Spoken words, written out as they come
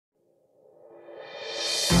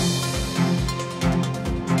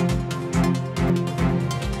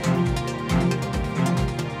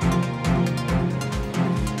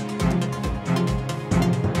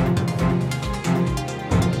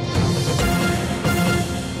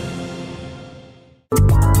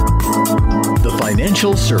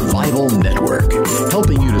Financial Survival Network,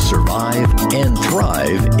 helping you to survive and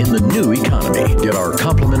thrive in the new economy. Get our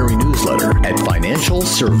complimentary newsletter at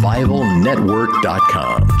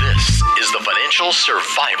financialsurvivalnetwork.com. This is the Financial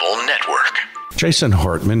Survival Network. Jason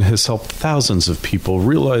Hartman has helped thousands of people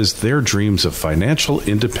realize their dreams of financial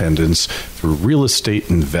independence through real estate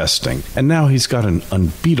investing. And now he's got an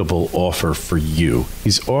unbeatable offer for you.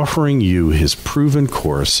 He's offering you his proven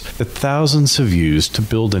course that thousands have used to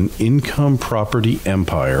build an income property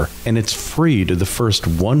empire, and it's free to the first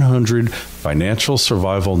 100 Financial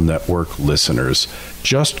Survival Network listeners.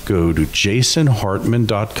 Just go to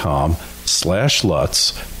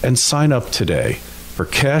jasonhartman.com/Lutz and sign up today. For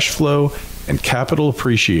cash flow and capital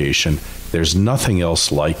appreciation, there's nothing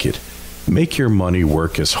else like it. Make your money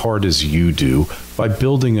work as hard as you do by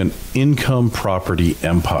building an income property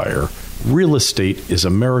empire. Real estate is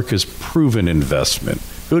America's proven investment.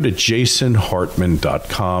 Go to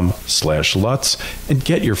jasonhartman.com/Lutz and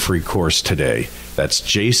get your free course today. That's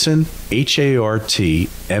Jason,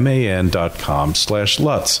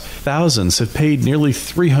 HARTMAN.com/Lutz. Thousands have paid nearly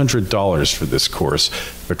 $300 for this course,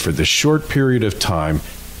 but for this short period of time,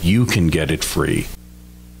 you can get it free.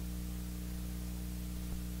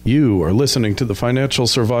 You are listening to the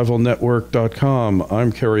FinancialSurvivalNetwork.com.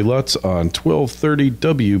 I'm Kerry Lutz on 1230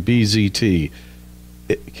 WBZT.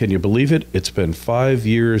 Can you believe it? It's been 5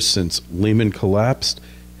 years since Lehman collapsed.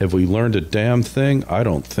 Have we learned a damn thing? I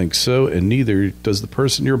don't think so, and neither does the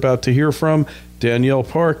person you're about to hear from, Danielle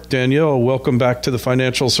Park. Danielle, welcome back to the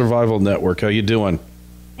Financial Survival Network. How you doing?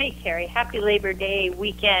 Hey, Kerry. Happy Labor Day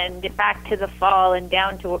weekend. Back to the fall and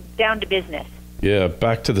down to business. Yeah,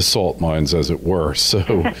 back to the salt mines, as it were.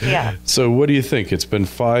 So, yeah. So what do you think? It's been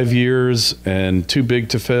 5 years, and too big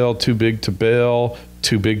to fail, too big to bail,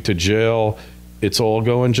 too big to jail. It's all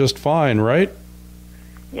going just fine, right?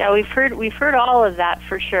 Yeah, we've heard all of that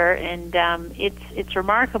for sure, and it's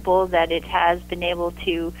remarkable that it has been able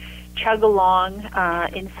to chug along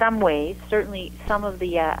in some ways. Certainly, some of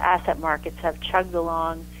the asset markets have chugged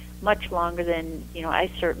along much longer than I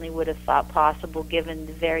certainly would have thought possible, given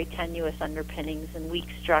the very tenuous underpinnings and weak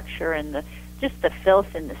structure and just the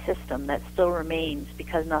filth in the system that still remains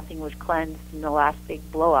because nothing was cleansed in the last big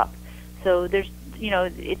blow up. So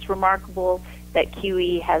it's remarkable that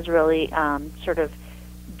QE has really sort of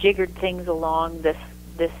jiggered things along this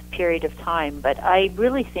period of time. But I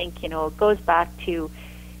really think it goes back to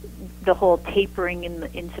the whole tapering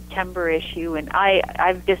in September issue, and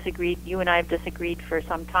I've disagreed. You and I have disagreed for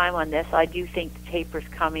some time on this. I do think the taper's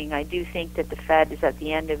coming. I do think that the Fed is at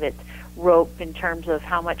the end of its rope in terms of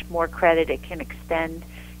how much more credit it can extend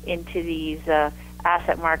into these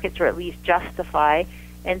asset markets, or at least justify.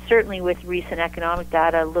 And certainly with recent economic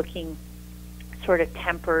data looking sort of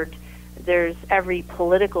tempered, there's every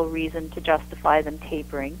political reason to justify them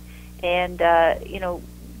tapering. And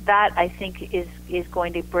that I think is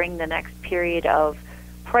going to bring the next period of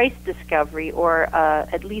price discovery, or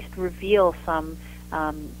at least reveal some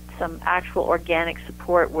actual organic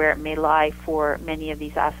support where it may lie for many of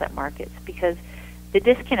these asset markets. Because the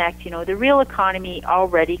disconnect, the real economy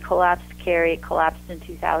already collapsed. Kerry, it collapsed in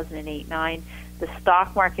 2008-9. The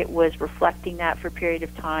stock market was reflecting that for a period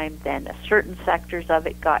of time. Then certain sectors of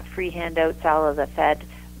it got free handouts out of the Fed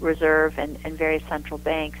Reserve and various central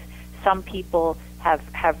banks. Some people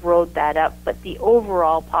have rode that up, but the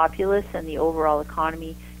overall populace and the overall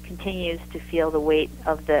economy continues to feel the weight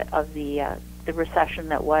of the recession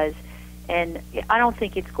that was. And I don't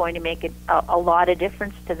think it's going to make a lot of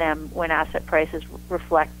difference to them when asset prices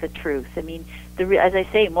reflect the truth. I mean, as I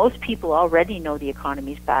say, most people already know the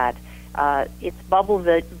economy's bad. It's bubble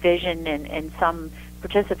vision, and some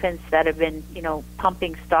participants that have been,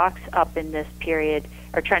 pumping stocks up in this period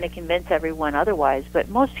are trying to convince everyone otherwise. But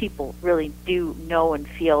most people really do know and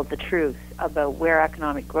feel the truth about where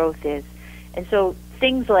economic growth is. And so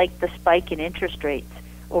things like the spike in interest rates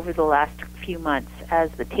over the last few months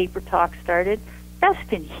as the taper talk started, that's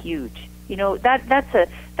been huge.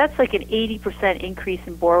 That's like an 80% increase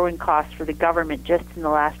in borrowing costs for the government just in the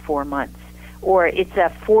last 4 months. Or it's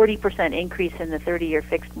a 40% increase in the 30-year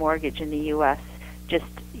fixed mortgage in the U.S. just,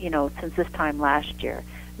 since this time last year.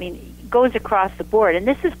 I mean, it goes across the board. And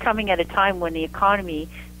this is coming at a time when the economy,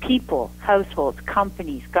 people, households,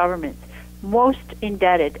 companies, governments, most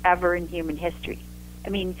indebted ever in human history. I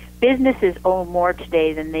mean, businesses owe more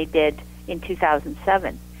today than they did in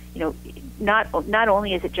 2007. Not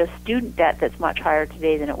only is it just student debt that's much higher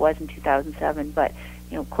today than it was in 2007, but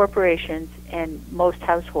corporations and most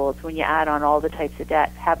households, when you add on all the types of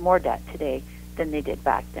debt, have more debt today than they did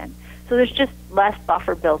back then. So there's just less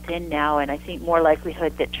buffer built in now, and I think more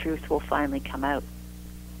likelihood that truth will finally come out.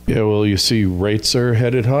 Yeah, well, you see rates are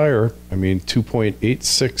headed higher. I mean,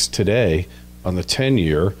 2.86 today on the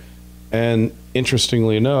 10-year. And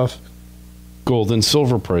interestingly enough, gold and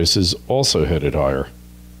silver prices also headed higher.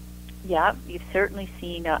 Yeah, you've certainly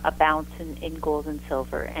seen a bounce in gold and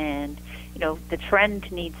silver. And, the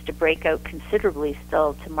trend needs to break out considerably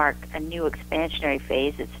still to mark a new expansionary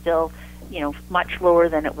phase. It's still, much lower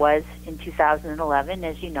than it was in 2011,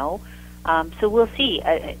 as you know. So we'll see.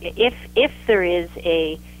 If there is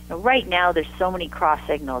right now there's so many cross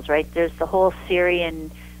signals, right? There's the whole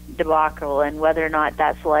Syrian debacle and whether or not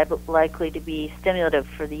that's likely to be stimulative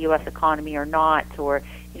for the U.S. economy or not, or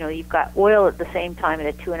you've got oil at the same time at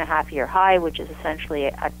a 2.5-year high, which is essentially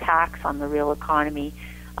a tax on the real economy.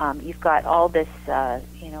 You've got all this,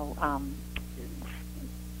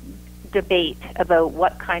 debate about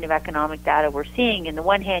what kind of economic data we're seeing. On the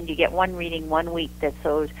one hand, you get one reading one week that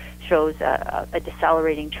shows a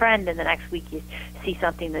decelerating trend, and the next week you see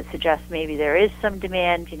something that suggests maybe there is some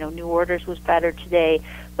demand. New orders was better today,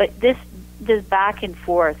 but this back and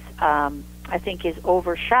forth, I think, is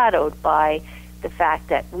overshadowed by the fact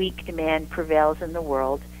that weak demand prevails in the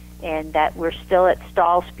world, and that we're still at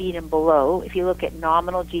stall speed and below. If you look at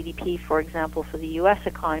nominal GDP, for example, for the U.S.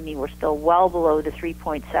 economy, we're still well below the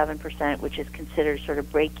 3.7%, which is considered sort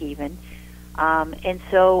of break even. And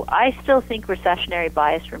so I still think recessionary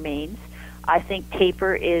bias remains. I think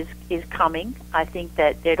taper is coming. I think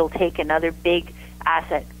that it'll take another big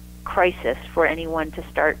asset crisis for anyone to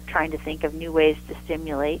start trying to think of new ways to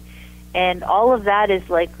stimulate. And all of that is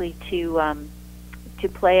likely to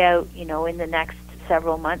play out, in the next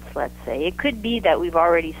several months, let's say. It could be that we've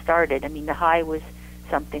already started. I mean, the high was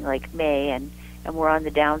something like May, and we're on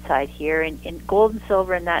the downside here. And gold and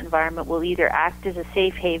silver in that environment will either act as a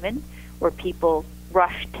safe haven, where people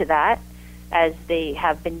rush to that, as they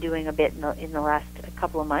have been doing a bit in the last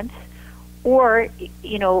couple of months, or,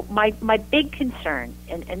 my big concern,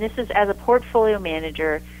 and this is as a portfolio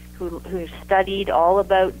manager who studied all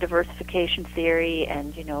about diversification theory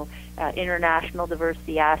and, international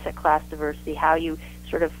diversity, asset class diversity, how you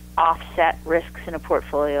sort of offset risks in a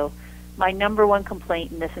portfolio. My number one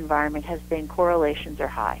complaint in this environment has been correlations are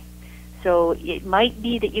high. So it might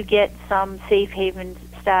be that you get some safe haven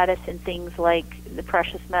status in things like the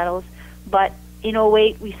precious metals, but in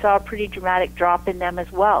 2008 we saw a pretty dramatic drop in them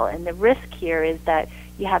as well. And the risk here is that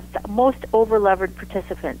you have the most over-levered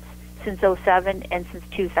participants since 2007 and since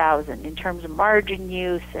 2000 in terms of margin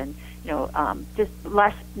use and just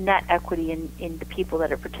less net equity in the people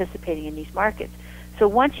that are participating in these markets. So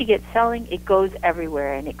once you get selling, it goes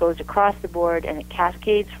everywhere, and it goes across the board, and it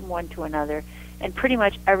cascades from one to another, and pretty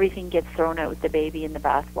much everything gets thrown out with the baby in the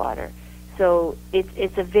bathwater. So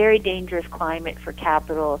it's a very dangerous climate for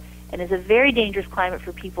capital, and it's a very dangerous climate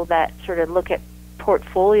for people that sort of look at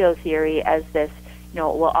portfolio theory as this,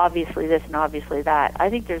 well, obviously this and obviously that. I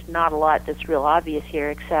think there's not a lot that's real obvious here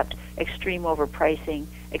except extreme overpricing,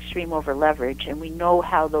 extreme overleverage, and we know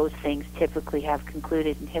how those things typically have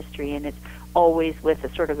concluded in history, and it's always with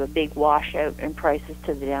a sort of a big washout in prices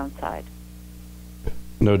to the downside.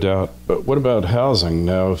 No doubt. But what about housing?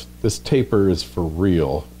 Now, if this taper is for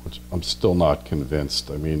real, which I'm still not convinced.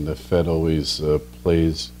 I mean, the Fed always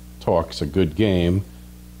talks a good game,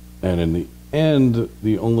 and in the end,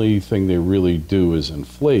 the only thing they really do is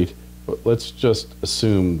inflate. But let's just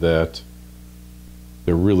assume that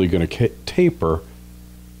they're really going to taper.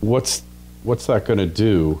 What's that going to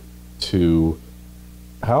do to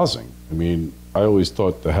housing? I mean, I always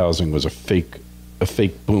thought the housing was a fake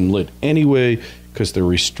boomlet anyway, because they're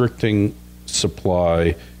restricting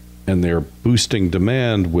supply and they're boosting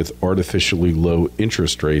demand with artificially low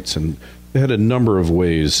interest rates. And they had a number of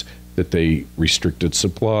ways that they restricted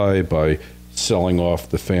supply by selling off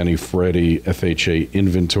the Fannie Freddie FHA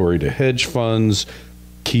inventory to hedge funds,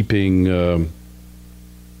 keeping,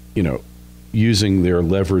 using their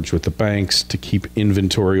leverage with the banks to keep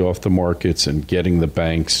inventory off the markets and getting the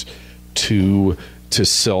banks to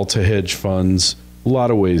sell to hedge funds. A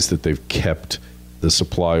lot of ways that they've kept the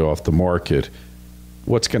supply off the market.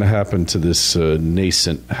 What's going to happen to this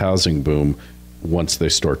nascent housing boom once they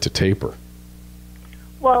start to taper?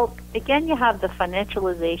 Well, again, you have the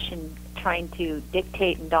financialization trying to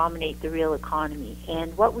dictate and dominate the real economy.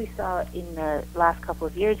 And what we saw in the last couple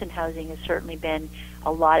of years in housing has certainly been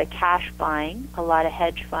a lot of cash buying, a lot of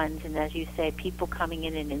hedge funds, and as you say, people coming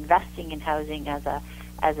in and investing in housing as a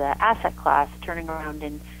asset class, turning around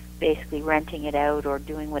and basically renting it out or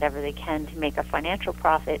doing whatever they can to make a financial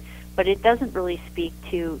profit. But it doesn't really speak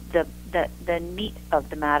to the meat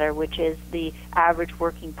of the matter, which is the average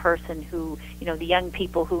working person who, the young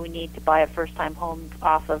people who need to buy a first-time home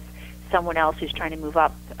off of someone else who's trying to move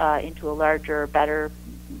up into a larger, better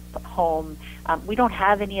home. We don't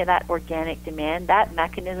have any of that organic demand. That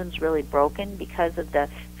mechanism's really broken because of the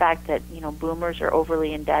fact that, boomers are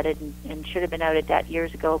overly indebted and should have been out of debt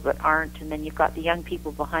years ago but aren't. And then you've got the young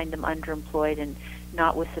people behind them underemployed and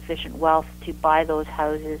not with sufficient wealth to buy those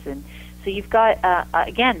houses. And so you've got,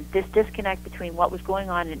 again, this disconnect between what was going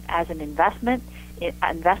on as an investment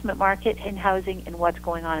market in housing and what's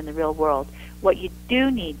going on in the real world. What you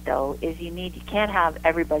do need, though, is you can't have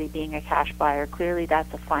everybody being a cash buyer. Clearly,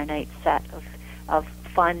 that's a finite set of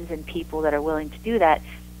funds and people that are willing to do that.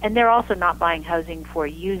 And they're also not buying housing for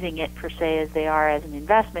using it, per se, as they are as an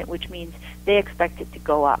investment, which means they expect it to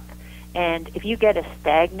go up. And if you get a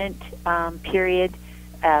stagnant period,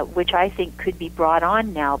 which I think could be brought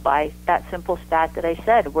on now by that simple stat that I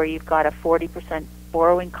said, where you've got a 40%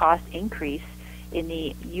 borrowing cost increase in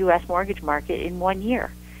the U.S. mortgage market in 1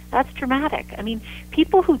 year. That's dramatic. I mean,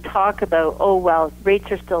 people who talk about,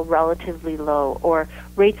 rates are still relatively low, or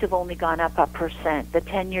rates have only gone up 1%. The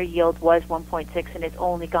 10-year yield was 1.6, and it's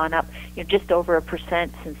only gone up just over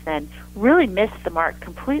 1% since then, really missed the mark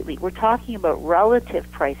completely. We're talking about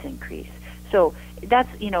relative price increase. So that's,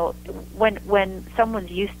 when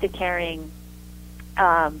someone's used to carrying,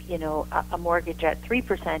 a mortgage at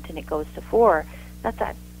 3% and it goes to 4%, that's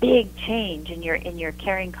a big change in your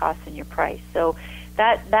carrying costs and your price. So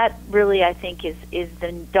that really, I think, is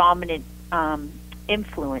the dominant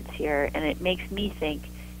influence here, and it makes me think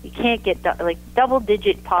you can't get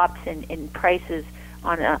double-digit pops in prices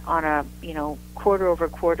on a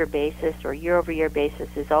quarter-over-quarter basis or year-over-year basis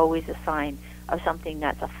is always a sign of something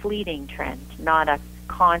that's a fleeting trend, not a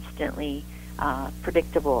constantly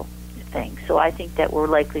predictable thing. So I think that we're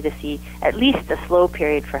likely to see at least a slow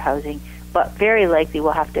period for housing, but very likely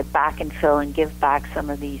we'll have to back and fill and give back some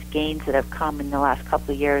of these gains that have come in the last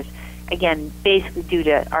couple of years, again, basically due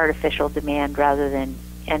to artificial demand rather than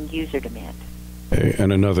end-user demand.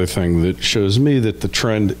 And another thing that shows me that the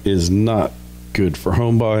trend is not good for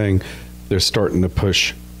home buying, they're starting to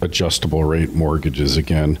push adjustable rate mortgages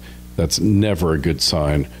again. That's never a good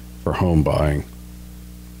sign for home buying.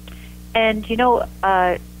 And,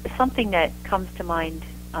 something that comes to mind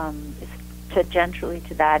tangentially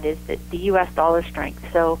to that is that the U.S. dollar strength.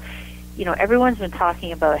 So, everyone's been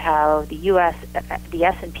talking about how the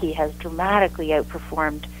S&P has dramatically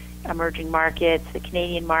outperformed emerging markets, the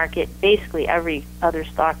Canadian market, basically every other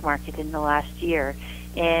stock market in the last year.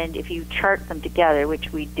 And if you chart them together,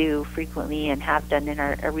 which we do frequently and have done in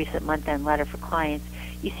our recent month-end letter for clients,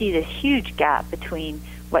 you see this huge gap between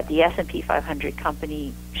what the S&P 500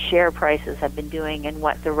 company share prices have been doing and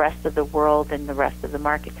what the rest of the world and the rest of the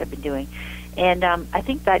markets have been doing. And I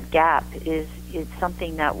think that gap is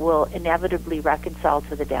something that will inevitably reconcile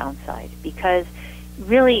to the downside, because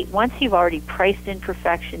really, once you've already priced in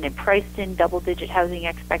perfection and priced in double-digit housing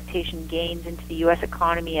expectation gains into the U.S.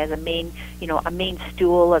 economy as a main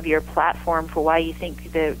stool of your platform for why you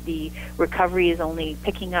think the recovery is only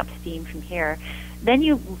picking up steam from here, then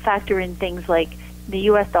you factor in things like the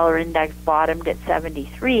U.S. dollar index bottomed at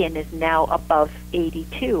 73 and is now above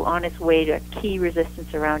 82, on its way to a key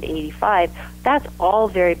resistance around 85. That's all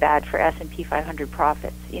very bad for S&P 500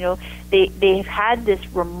 profits. They've had this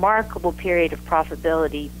remarkable period of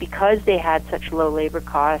profitability because they had such low labor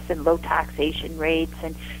costs and low taxation rates,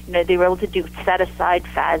 and they were able to do set-aside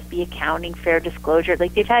FASB accounting, fair disclosure.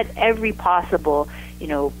 They've had every possible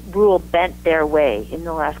rule bent their way in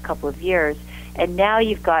the last couple of years. And now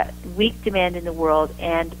you've got weak demand in the world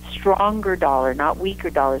and stronger dollar, not weaker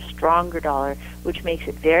dollar, stronger dollar, which makes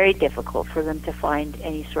it very difficult for them to find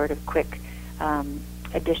any sort of quick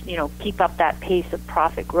addition, keep up that pace of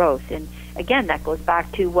profit growth. And again, that goes back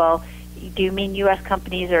to, well, do you mean U.S.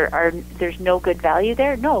 companies are there's no good value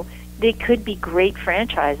there? No, they could be great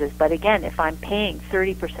franchises, but again, if I'm paying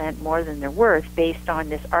 30% more than they're worth based on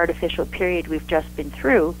this artificial period we've just been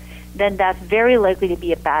through, then that's very likely to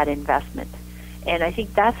be a bad investment. And I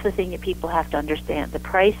think that's the thing that people have to understand. The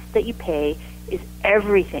price that you pay is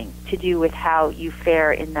everything to do with how you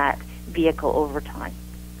fare in that vehicle over time.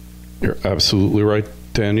 You're absolutely right,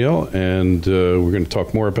 Danielle. And we're going to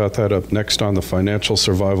talk more about that up next on the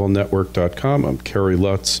FinancialSurvivalNetwork.com. I'm Kerry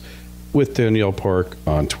Lutz with Danielle Park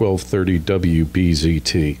on 1230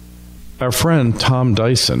 WBZT. Our friend Tom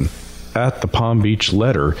Dyson at the Palm Beach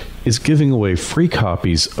Letter is giving away free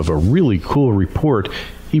copies of a really cool report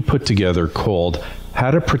he put together called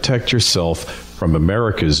How to Protect Yourself from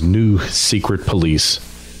America's New Secret Police.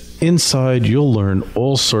 Inside, you'll learn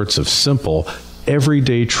all sorts of simple,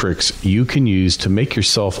 everyday tricks you can use to make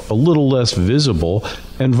yourself a little less visible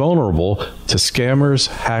and vulnerable to scammers,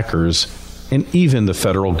 hackers, and even the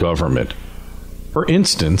federal government. For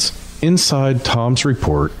instance, inside Tom's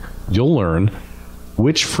report, you'll learn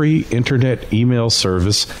which free internet email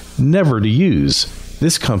service never to use.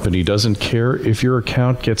 This company doesn't care if your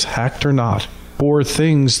account gets hacked or not. 4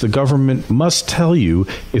 things the government must tell you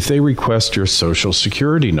if they request your social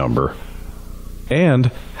security number. And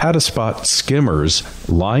how to spot skimmers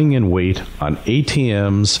lying in wait on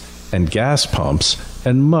ATMs and gas pumps,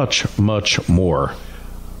 and much, much more.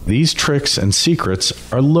 These tricks and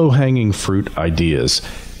secrets are low-hanging fruit ideas.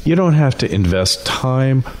 You don't have to invest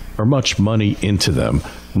time or much money into them.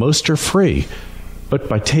 Most are free. But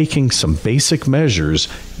by taking some basic measures,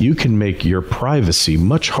 you can make your privacy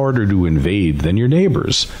much harder to invade than your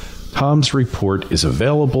neighbors. Tom's report is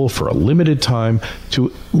available for a limited time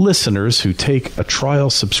to listeners who take a trial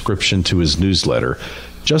subscription to his newsletter.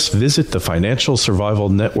 Just visit the Financial Survival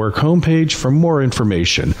Network homepage for more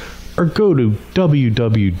information, or go to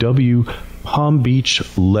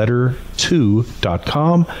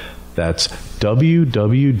www.palmbeachletter2.com. That's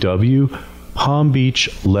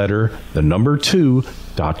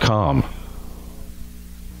www.palmbeachletter2.com.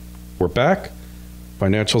 We're back.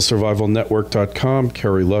 FinancialSurvivalNetwork.com.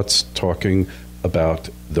 Kerry Lutz talking about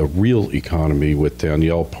the real economy with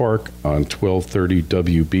Danielle Park on 1230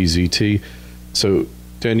 WBZT. So,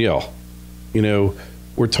 Danielle,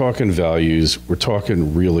 we're talking values, we're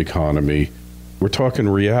talking real economy, we're talking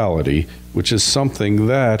reality, which is something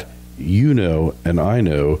that and I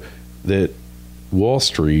know that Wall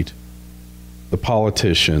Street, the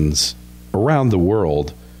politicians around the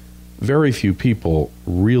world, very few people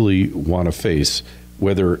really want to face,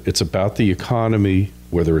 whether it's about the economy,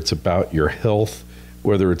 whether it's about your health,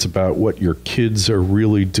 whether it's about what your kids are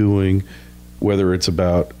really doing, whether it's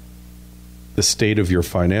about the state of your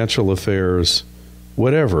financial affairs,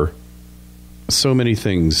 whatever. So many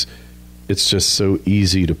things, it's just so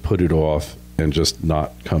easy to put it off and just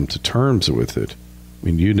not come to terms with it. I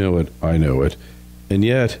mean, you know it, I know it. And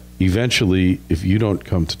yet, eventually, if you don't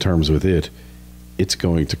come to terms with it, it's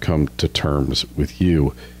going to come to terms with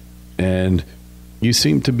you. And you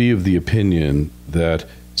seem to be of the opinion that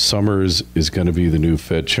Summers is going to be the new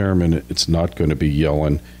Fed chairman. It's not going to be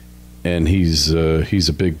Yellen. And he's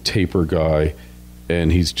a big taper guy,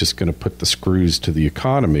 and he's just going to put the screws to the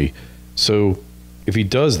economy. So if he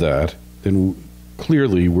does that, then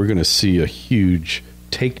clearly we're going to see a huge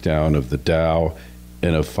takedown of the Dow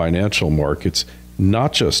and of financial markets,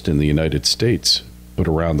 not just in the United States, but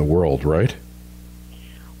around the world, right?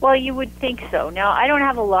 Well, you would think so. Now, I don't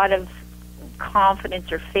have a lot of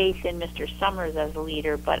confidence or faith in Mr. Summers as a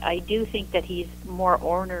leader, but I do think that he's more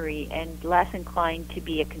ornery and less inclined to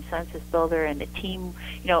be a consensus builder and a team.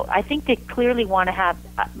 I think they clearly want to have,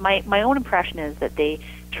 my own impression is that they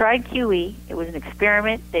tried QE, it was an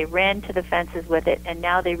experiment, they ran to the fences with it, and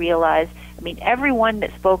now they realize, everyone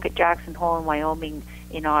that spoke at Jackson Hole in Wyoming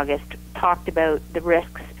in August talked about the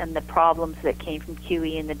risks and the problems that came from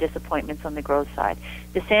QE and the disappointments on the growth side.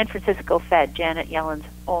 The San Francisco Fed, Janet Yellen's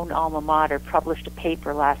own alma mater, published a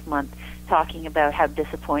paper last month talking about how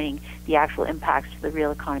disappointing the actual impacts to the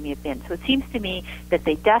real economy have been. So it seems to me that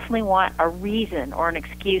they definitely want a reason or an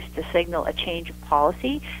excuse to signal a change of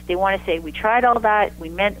policy. They want to say, we tried all that, we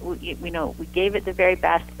gave it the very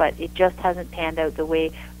best, but it just hasn't panned out the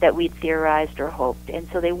way that we'd theorized or hoped. And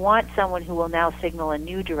so they want someone who will now signal a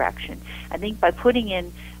new direction. I think by putting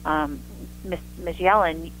in Ms.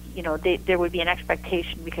 Yellen, there would be an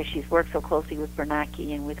expectation, because she's worked so closely with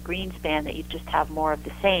Bernanke and with Greenspan, that you just have more of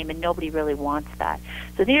the same, and nobody really wants that.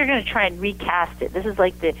 So they're going to try and recast it. This is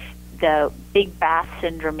like the big bath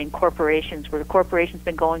syndrome in corporations, where the corporation's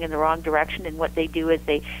been going in the wrong direction, and what they do is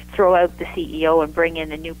they throw out the CEO and bring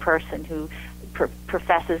in a new person who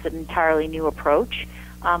professes an entirely new approach.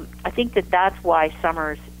 I think that's why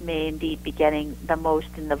Summers may indeed be getting the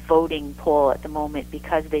most in the voting poll at the moment,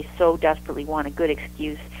 because they so desperately want a good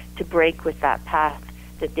excuse to break with that path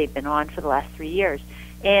that they've been on for the last 3 years.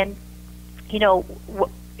 And,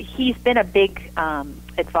 he's been a big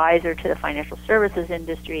advisor to the financial services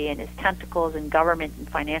industry, and his tentacles in government and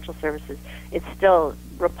financial services, it's still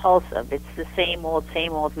repulsive. It's the same old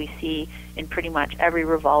we see in pretty much every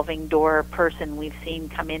revolving door person we've seen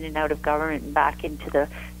come in and out of government and back into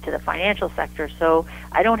the financial sector. So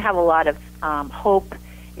I don't have a lot of hope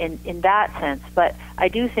in that sense, but I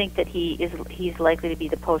do think that he's likely to be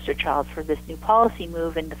the poster child for this new policy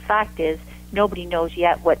move. And the fact is, nobody knows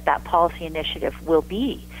yet what that policy initiative will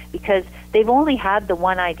be, because they've only had the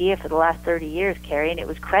one idea for the last 30 years, Kerry, and it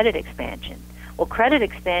was credit expansion. Well, credit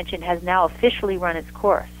expansion has now officially run its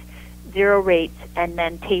course. 0 rates, and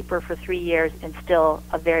then taper for 3 years, and still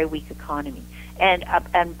a very weak economy, and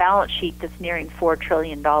a balance sheet that's nearing $4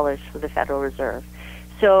 trillion for the Federal Reserve.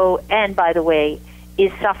 So, and by the way,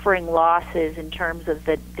 is suffering losses in terms of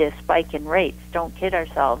the spike in rates. Don't kid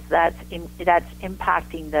ourselves. That's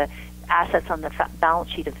impacting the assets on the balance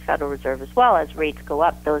sheet of the Federal Reserve as well. As rates go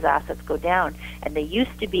up, those assets go down. And they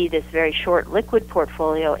used to be this very short liquid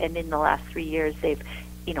portfolio, and in the last 3 years they've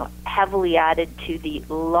heavily added to the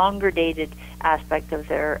longer dated aspect of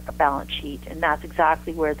their balance sheet, and that's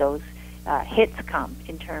exactly where those hits come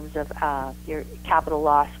in terms of your capital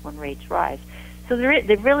loss when rates rise. So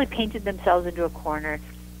they've really painted themselves into a corner,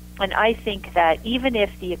 and I think that even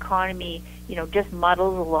if the economy just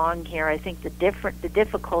muddles along here, I think the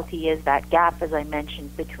difficulty is that gap, as I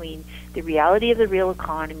mentioned, between the reality of the real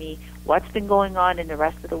economy, what's been going on in the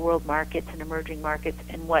rest of the world markets and emerging markets,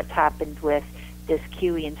 and what's happened with this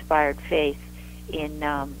QE-inspired faith in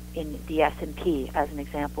the S&P, as an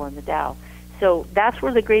example, in the Dow. So that's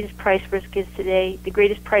where the greatest price risk is today. The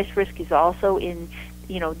greatest price risk is also in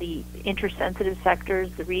the intersensitive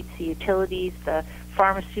sectors, the REITs, the utilities, the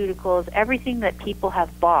pharmaceuticals, everything that people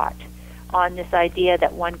have bought on this idea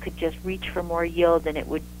that one could just reach for more yield and it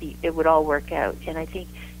would all work out. And I think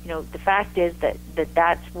the fact is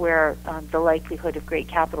that's where the likelihood of great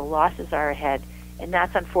capital losses are ahead. And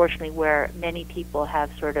that's unfortunately where many people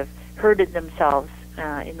have sort of hurted themselves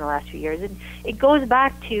in the last few years. And it goes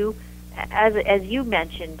back to, as you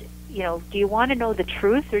mentioned, do you want to know the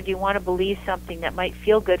truth, or do you want to believe something that might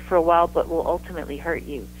feel good for a while but will ultimately hurt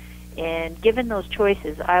you? And given those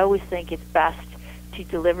choices, I always think it's best to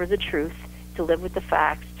deliver the truth, to live with the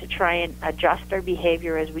facts, to try and adjust our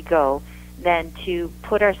behavior as we go, than to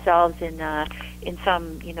put ourselves in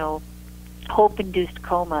some hope-induced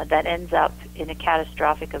coma that ends up in a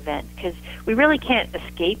catastrophic event. Because we really can't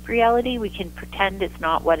escape reality. We can pretend it's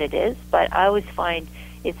not what it is, but I always find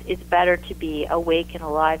it's better to be awake and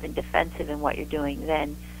alive and defensive in what you're doing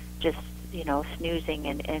than just snoozing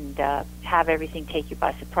and have everything take you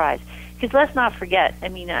by surprise. Because let's not forget, I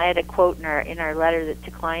had a quote in our letter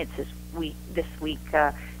to clients this week,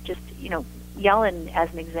 Yellen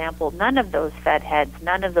as an example. None of those Fed heads,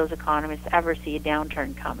 none of those economists ever see a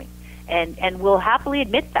downturn coming. And will happily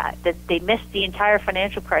admit that they missed the entire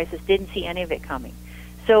financial crisis, didn't see any of it coming.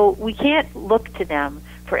 So we can't look to them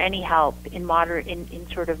for any help in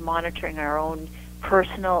sort of monitoring our own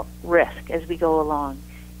personal risk as we go along.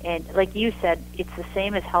 And like you said, it's the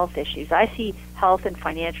same as health issues. I see health and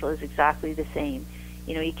financial as exactly the same.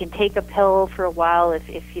 You can take a pill for a while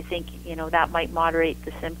if you think that might moderate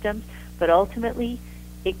the symptoms, but ultimately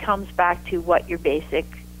it comes back to what your basic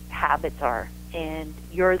habits are. And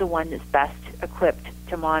you're the one that's best equipped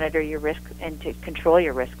to monitor your risk and to control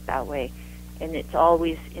your risk that way. And it's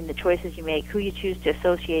always in the choices you make, who you choose to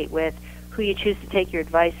associate with, who you choose to take your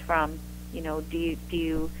advice from. Do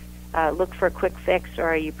you look for a quick fix, or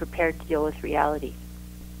are you prepared to deal with reality?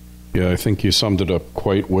 Yeah, I think you summed it up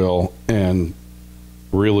quite well. And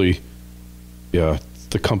really, yeah,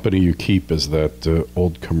 the company you keep, as that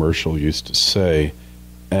old commercial used to say.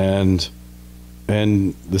 And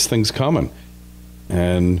this thing's coming.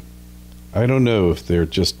 And I don't know if they're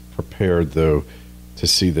just prepared, though, to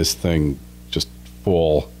see this thing just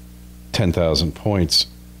fall 10,000 points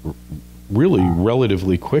really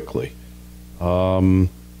relatively quickly.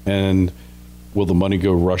 And will the money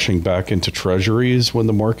go rushing back into treasuries when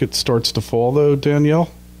the market starts to fall, though, Danielle?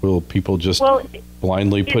 Will people just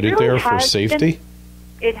blindly put it there for safety?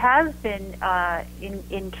 It has been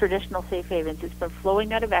in traditional safe havens. It's been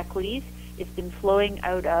flowing out of equities. It's been flowing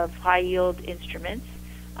out of high-yield instruments.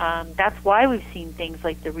 That's why we've seen things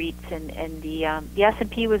like the REITs and the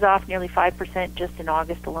S&P was off nearly 5% just in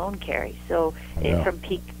August alone, Kerry. So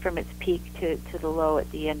from its peak to the low at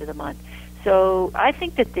the end of the month. So I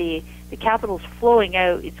think that the capital's flowing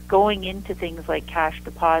out. It's going into things like cash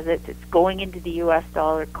deposits. It's going into the U.S.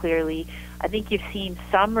 dollar clearly. I think you've seen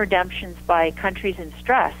some redemptions by countries in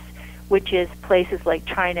stress, which is places like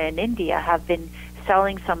China and India have been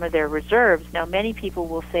selling some of their reserves. Now, many people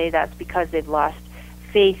will say that's because they've lost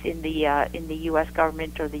faith in the U.S.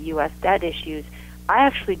 government or the U.S. debt issues. I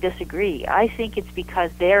actually disagree. I think it's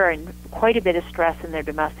because they're in quite a bit of stress in their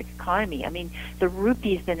domestic economy. The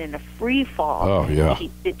rupee's been in a free fall. Oh, yeah.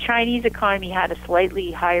 The Chinese economy had a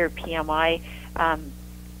slightly higher PMI,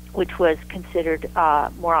 which was considered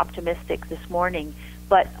more optimistic this morning.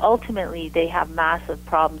 But ultimately, they have massive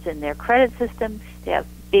problems in their credit system. They have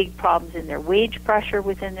big problems in their wage pressure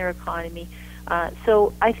within their economy.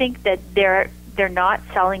 So I think that they're not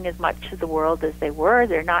selling as much to the world as they were.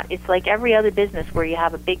 They're not. It's like every other business where you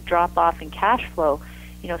have a big drop off in cash flow.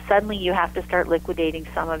 Suddenly you have to start liquidating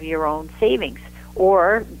some of your own savings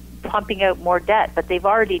or pumping out more debt. But they've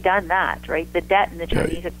already done that, right? The debt in the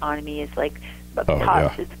Chinese economy is like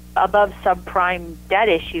it's above subprime debt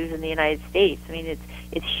issues in the United States.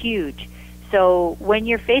 It's huge. So when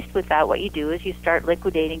you're faced with that, what you do is you start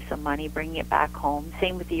liquidating some money, bringing it back home.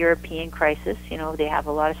 Same with the European crisis. You know, they have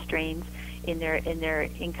a lot of strains in their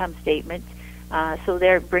income statements. So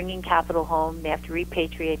they're bringing capital home. They have to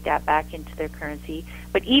repatriate that back into their currency.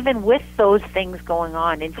 But even with those things going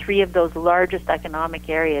on in three of those largest economic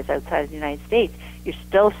areas outside of the United States, you're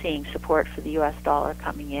still seeing support for the U.S. dollar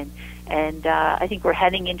coming in. And I think we're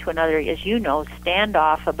heading into another, as you know,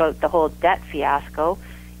 standoff about the whole debt fiasco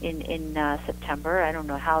in September. I don't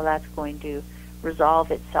know how that's going to resolve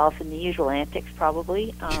itself in the usual antics,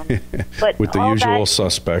 probably. But with the usual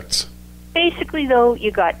suspects. Basically, though, you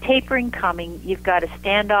got tapering coming. You've got a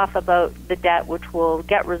standoff about the debt, which will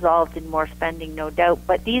get resolved in more spending, no doubt.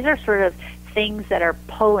 But these are sort of things that are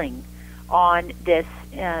pulling on this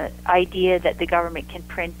idea that the government can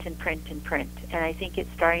print and print and print. And I think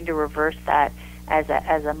it's starting to reverse that as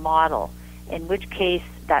a model, in which case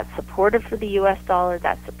that's supportive for the U.S. dollar,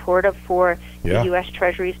 that's supportive for the U.S.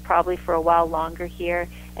 Treasuries probably for a while longer here,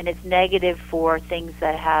 and it's negative for things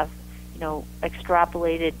that have, you know,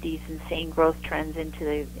 extrapolated these insane growth trends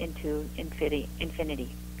into infinity.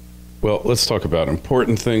 Well, let's talk about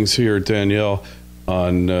important things here, Danielle.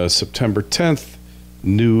 On September 10th,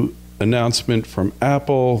 new announcement from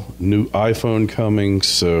Apple, new iPhone coming,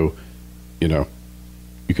 so, you know,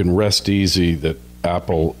 you can rest easy that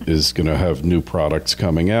Apple is going to have new products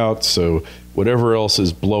coming out. So whatever else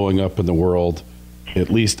is blowing up in the world, at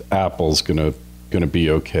least Apple's going to be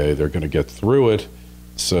okay. They're going to get through it.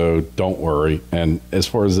 So don't worry. And as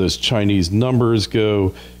far as those Chinese numbers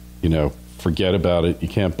go, you know, forget about it. You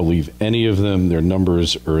can't believe any of them. Their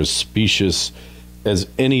numbers are as specious as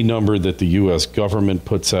any number that the U.S. government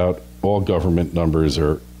puts out. All government numbers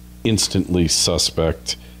are instantly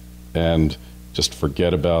suspect, and just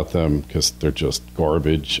forget about them because they're just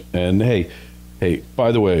garbage. And hey,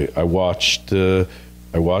 by the way, I watched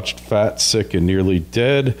Fat, Sick, and Nearly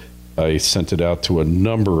Dead. I sent it out to a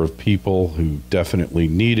number of people who definitely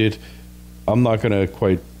need it. I'm not going to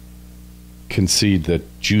quite concede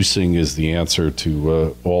that juicing is the answer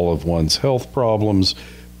to all of one's health problems,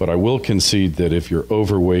 but I will concede that if you're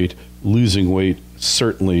overweight, losing weight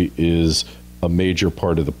certainly is a major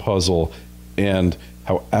part of the puzzle. And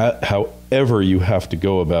however you have to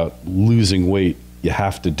go about losing weight, you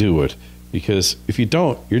have to do it. Because if you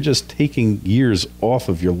don't, you're just taking years off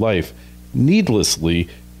of your life needlessly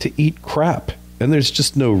to eat crap. And there's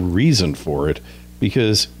just no reason for it,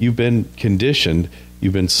 because you've been conditioned,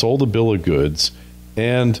 you've been sold a bill of goods,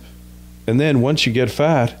 and then once you get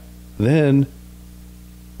fat, then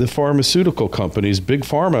the pharmaceutical companies, Big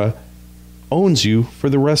Pharma, owns you for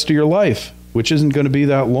the rest of your life, which isn't going to be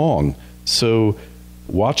that long. So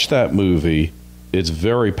watch that movie. It's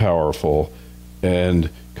very powerful and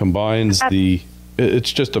combines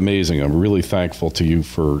it's just amazing. I'm really thankful to you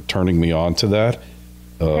for turning me on to that.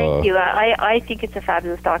 Thank you. I think it's a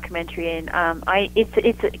fabulous documentary, and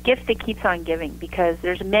it's a gift that keeps on giving, because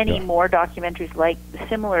there's many more documentaries like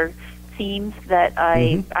similar themes that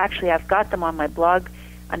I've got them on my blog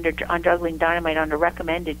on Juggling Dynamite under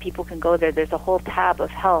recommended. People can go there. There's a whole tab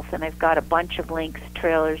of health, and I've got a bunch of links,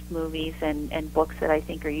 trailers, movies, and books that I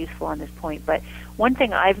think are useful on this point. But one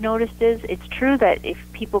thing I've noticed is it's true that if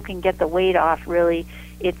people can get the weight off, really,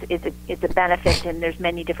 it's a benefit, and there's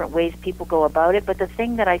many different ways people go about it. But the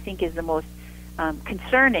thing that I think is the most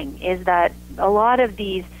concerning is that a lot of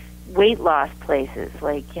these weight loss places,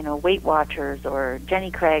 like, you know, Weight Watchers or Jenny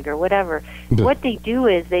Craig or whatever, what they do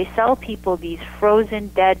is they sell people these frozen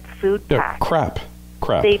dead food packs. Crap.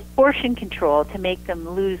 They portion control to make them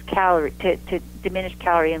lose calorie, to diminish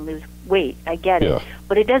calorie and lose weight. I get it.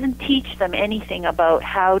 But it doesn't teach them anything about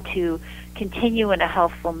how to continue in a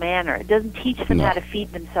healthful manner. It doesn't teach them how to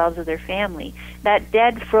feed themselves or their family. That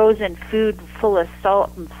dead frozen food full of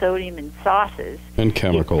salt and sodium and sauces and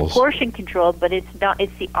chemicals, it's portion controlled, but it's not.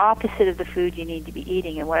 It's the opposite of the food you need to be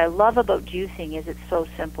eating. And what I love about juicing is it's so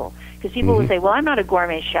simple, because people will say, well, I'm not a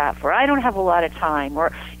gourmet chef, or I don't have a lot of time,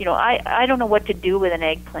 or, you know, I don't know what to do with an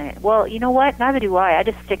eggplant. Well, you know what? Neither do I. I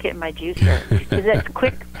just stick it in my juicer, because it's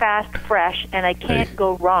quick, fast, fresh, and I can't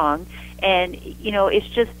go wrong. And, you know, it's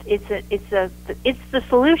the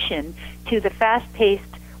solution to the fast-paced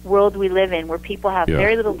world we live in, where people have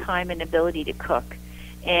very little time and ability to cook.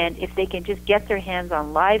 And if they can just get their hands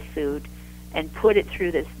on live food and put it through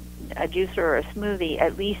a juicer or a smoothie,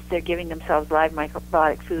 at least they're giving themselves live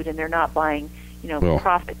microbiotic food, and they're not buying, you know,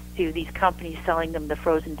 profits to these companies selling them the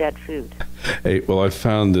frozen dead food. Hey, well, I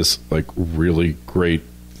found this like really great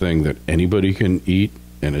thing that anybody can eat,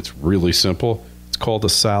 and it's really simple. It's called a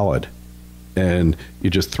salad. And you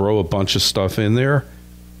just throw a bunch of stuff in there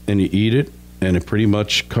and you eat it, and it pretty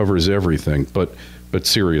much covers everything. But but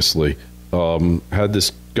seriously, had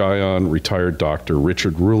this guy on, retired doctor,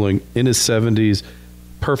 Richard Ruling, in his 70s,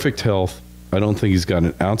 perfect health. I don't think he's got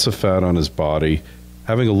an ounce of fat on his body.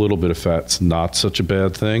 Having a little bit of fat's not such a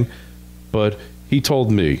bad thing. But he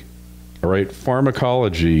told me, all right,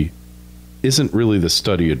 pharmacology isn't really the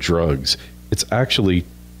study of drugs. It's actually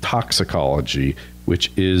toxicology,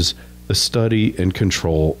 which is the study and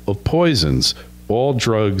control of poisons. All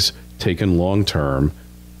drugs taken long term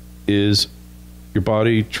is your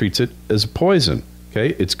body treats it as a poison.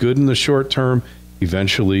 Okay, it's good in the short term.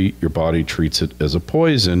 Eventually, your body treats it as a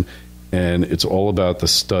poison, and it's all about the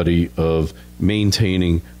study of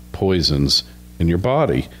maintaining poisons in your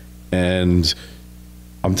body. And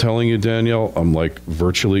I'm telling you, Danielle, I'm like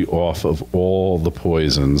virtually off of all the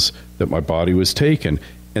poisons that my body was taking.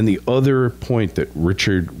 And the other point that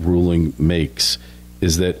Richard Ruling makes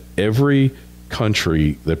is that every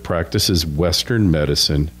country that practices Western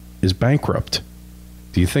medicine is bankrupt.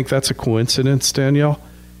 Do you think that's a coincidence, Danielle?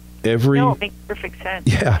 No, it makes perfect sense.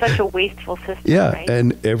 Yeah. It's such a wasteful system. Yeah, right?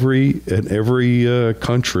 and every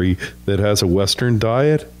country that has a Western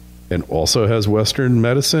diet and also has Western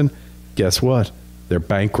medicine, guess what? They're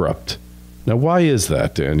bankrupt. Now, why is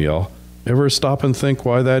that, Danielle? Ever stop and think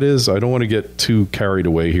why that is? I don't want to get too carried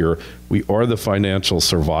away here. We are the financial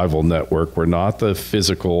survival network. We're not the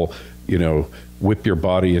physical, whip your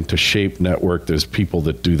body into shape network. There's people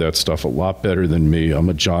that do that stuff a lot better than me. I'm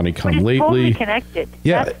a Johnny-come-lately. Totally connected.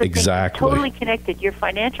 Yeah, That's the exactly. thing. It's totally connected. Your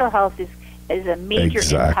financial health is a major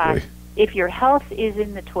impact. If your health is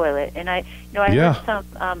in the toilet, and I heard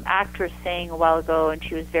some actress saying a while ago, and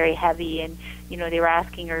she was very heavy, and they were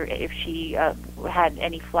asking her if she had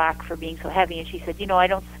any flack for being so heavy, and she said,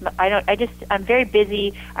 I'm very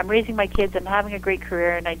busy, I'm raising my kids, I'm having a great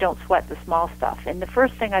career, and I don't sweat the small stuff. And the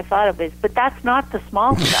first thing I thought of is, but that's not the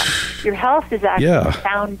small stuff. Your health is actually the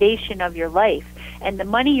foundation of your life. And the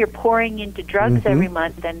money you're pouring into drugs every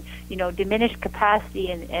month and, diminished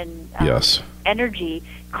capacity and energy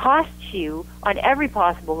costs you on every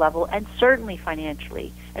possible level, and certainly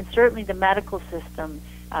financially. And certainly the medical system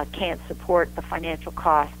can't support the financial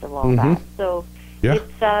cost of all that. So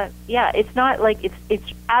it's not like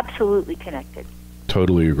it's absolutely connected.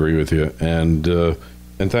 Totally agree with you. And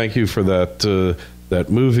thank you for that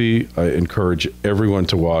movie. I encourage everyone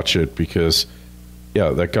to watch it because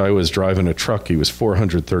that guy was driving a truck. He was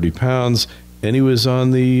 430 pounds, and he was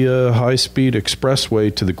on the high-speed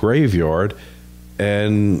expressway to the graveyard,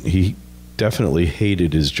 and he definitely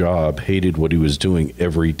hated his job, hated what he was doing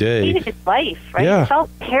every day. Hated his life, right? Yeah. He felt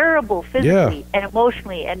terrible physically and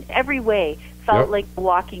emotionally, and every way felt like The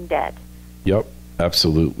Walking Dead. Yep,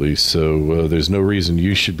 absolutely. So there's no reason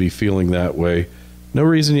you should be feeling that way. No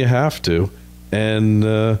reason you have to. And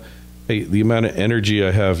hey, the amount of energy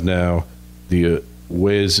I have now, the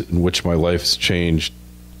ways in which my life's changed,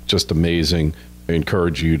 just amazing. I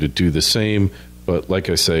encourage you to do the same, but like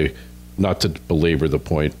I say, not to belabor the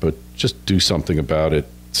point, but just do something about it.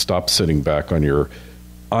 Stop sitting back on your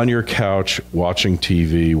couch watching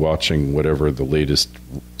TV, watching whatever the latest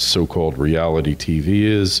so-called reality TV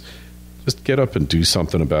is. Just get up and do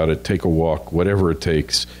something about it. Take a walk, whatever it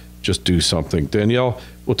takes. Just do something. Danielle,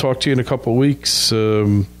 we'll talk to you in a couple of weeks,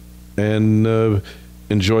 and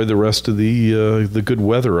enjoy the rest of the good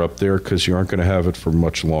weather up there, because you aren't going to have it for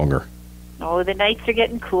much longer. Oh, the nights are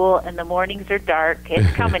getting cool and the mornings are dark.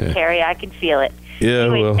 It's coming, Kerry. I can feel it. Yeah,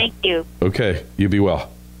 anyway, well, thank you. Okay, you be well.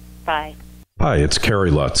 Bye. Hi, it's Kerry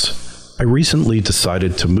Lutz. I recently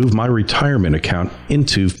decided to move my retirement account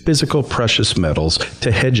into physical precious metals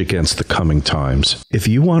to hedge against the coming times. If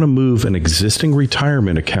you want to move an existing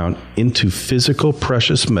retirement account into physical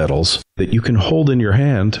precious metals that you can hold in your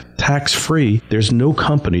hand, tax-free, there's no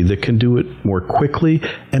company that can do it more quickly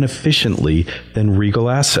and efficiently than Regal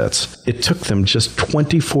Assets. It took them just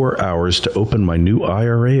 24 hours to open my new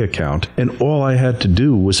IRA account, and all I had to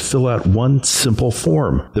do was fill out one simple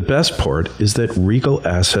form. The best part is that Regal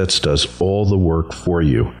Assets does all the work for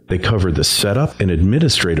you. They cover the setup and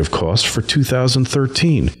administrative costs for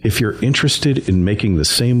 2013. If you're interested in making the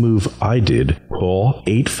same move I did, call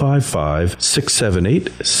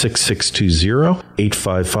 855-678-6620,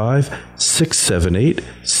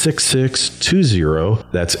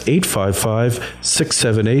 855-678-6620. That's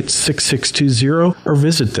 855-678-6620, or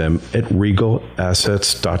visit them at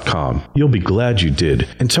regalassets.com. You'll be glad you did,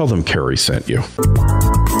 and tell them Kerry sent you.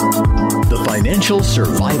 The Financial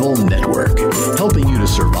Survival Network, helping you to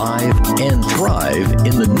survive and thrive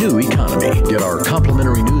in the new economy. Get our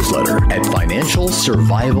complimentary newsletter at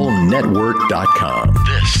financialsurvivalnetwork.com.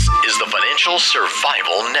 This is the Financial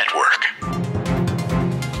Survival Network.